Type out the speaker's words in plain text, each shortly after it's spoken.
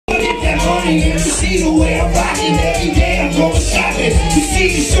money and you see the way I'm rocking. Every day I'm going shopping. You see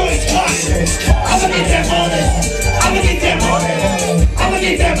the shorts costing. I'ma get that money. I'ma get that money. I'ma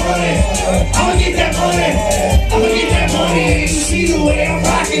get that money. I'ma get that money. I'ma get that money and you see the way I'm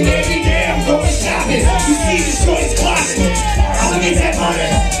rocking. Every day I'm going shopping. You see the shorts costing. I'ma get that money.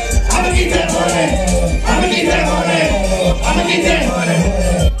 I'ma get that money. I'ma get that money. I'ma get that money.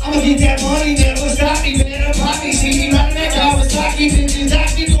 I'ma get that money. Never stop me, man. I'm popping. See me riding that car with Rocky. Bitches, I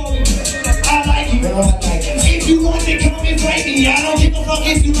can go. I like you. If you want to come and break me, I don't give a fuck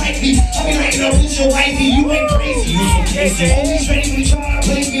if you like me. I be like, no, this your wifey. You ain't crazy. You so crazy. Always ready when you try to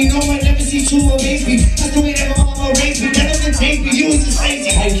play me. No one never see two amaze me. That's the way that my mama raised me. Never been take me. You was just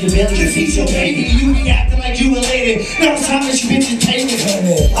lazy. How you really defeat your baby? You be acting like you related. Now it's time that you bitches pay me.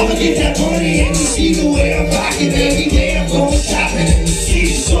 I'ma get that money and you see the way I'm rocking. Every day I'm going shopping and you see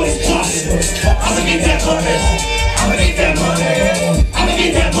the shorts costing. I'ma get that money. I'ma get that money. I'ma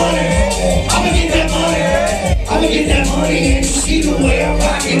get that money. I'ma get that money. I'ma get that money and you see the way I'm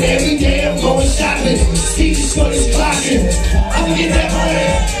rocking. Every day I'm going shopping. See the shorts clocking. I'ma get that money.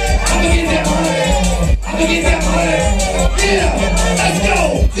 I'ma get that money. I'ma get that money. Yeah, let's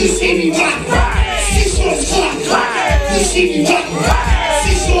go. You see me rock. See shorts clock. You see me rock.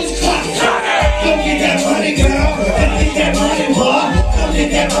 See shorts clock. Go get that money, girl. Go get that money, boy. Go get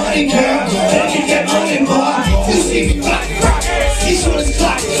that money, girl. Go get that money, boy. You see me rock. See shorts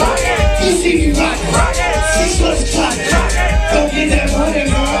clock. You see me rock. See shorts clock. Go get that money,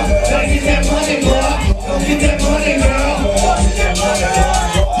 girl. Go get that money, boy. Go get that money, girl.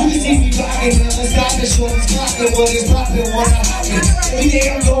 You see me rocking, never stopping. Shorts clocking, what is poppin', wanna hoppin'. Every day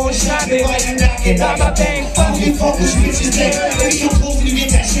I'm going shopping while you knocking. I got bang, I don't give a fuck with bitches there. Let me come close when you get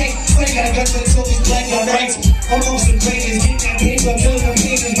that shake. When I got a gun to the shoulders, blank on rights. I'm on some greatness, get that paper, killing them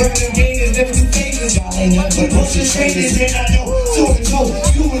haters, burning them gators, never do favors. Y'all ain't nothing but bullshit traders, and I know, so and so,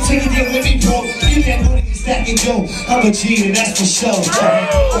 you would take it there with me, bro. Give that money and stack it, Joe. I'm a G, and that's for sure.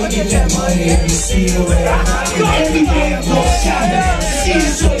 I'ma get that money and you see the way I'm rocking. Every day I'm going shopping, see the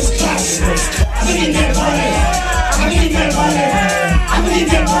shorts clocking. I'ma get that money, I'ma get that money, I'ma get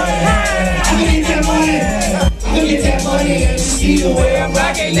that money, I'ma get that money, I'ma get that money and you see the way I'm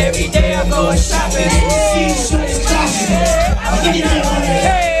rocking. Every day I'm going shopping, see the shorts clocking. I'ma get that money,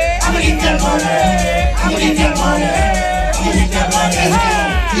 I'ma get that money, I'ma get that money, I'ma get that money. Let's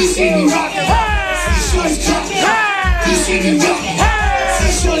go. You see me rocking, see shorts clocking. You see me rocking,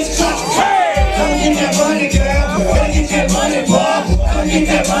 see shorts clocking. Come get that money, girl. Gotta get that money, boy. Come get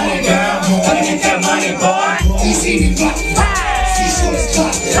that money, girl. Gotta get that money, boy. You see me rocking, see shorts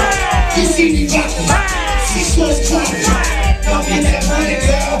clocking. You see me rocking, see shorts clocking. Come get that money,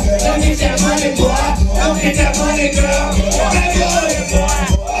 girl. Come get that money, boy. Come get that money, girl. Back up, boy.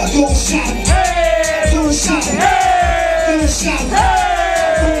 I'm going shopping. Going shopping. Going shopping.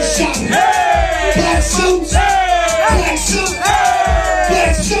 Going shopping. Black suits. Black suit.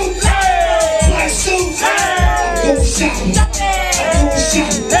 Black suit. Black suit. I'm going shopping. I'm going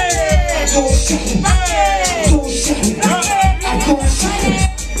shopping. I'm going shopping. I'm going shopping. I'm going shopping.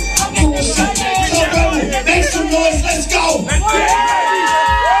 I'm going shopping. So brother, make some noise. Let's go.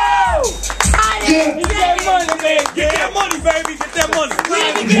 Get that money, man. Get that money, baby. Get that money.